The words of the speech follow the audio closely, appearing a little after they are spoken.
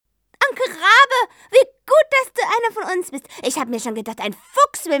einer von uns bist. Ich habe mir schon gedacht, ein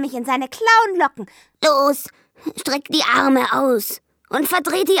Fuchs will mich in seine Klauen locken. Los, streck die Arme aus und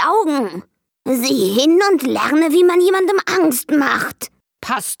verdreh die Augen. Sieh hin und lerne, wie man jemandem Angst macht.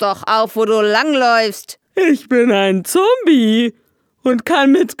 Pass doch auf, wo du langläufst. Ich bin ein Zombie und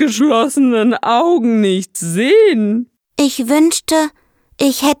kann mit geschlossenen Augen nichts sehen. Ich wünschte,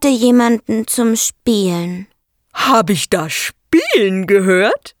 ich hätte jemanden zum Spielen. Hab ich da Spielen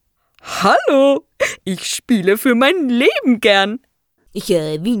gehört? Hallo, ich spiele für mein Leben gern. Ich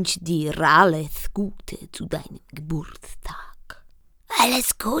wünsche dir alles Gute zu deinem Geburtstag.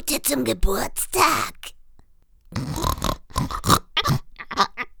 Alles Gute zum Geburtstag.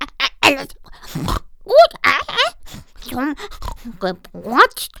 Alles Gute zum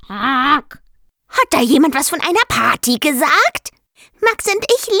Geburtstag. Hat da jemand was von einer Party gesagt? Max und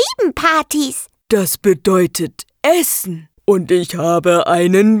ich lieben Partys. Das bedeutet Essen. Und ich habe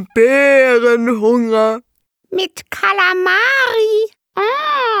einen Bärenhunger. Mit Kalamari.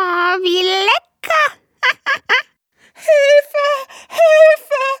 Oh, wie lecker. Hilfe,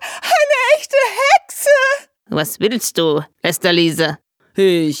 Hilfe, eine echte Hexe. Was willst du, Estherliese?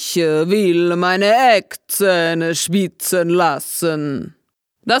 Ich will meine Eckzähne schwitzen lassen.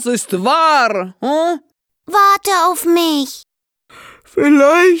 Das ist wahr, hm? Warte auf mich.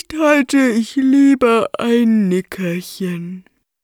 Vielleicht halte ich lieber ein Nickerchen.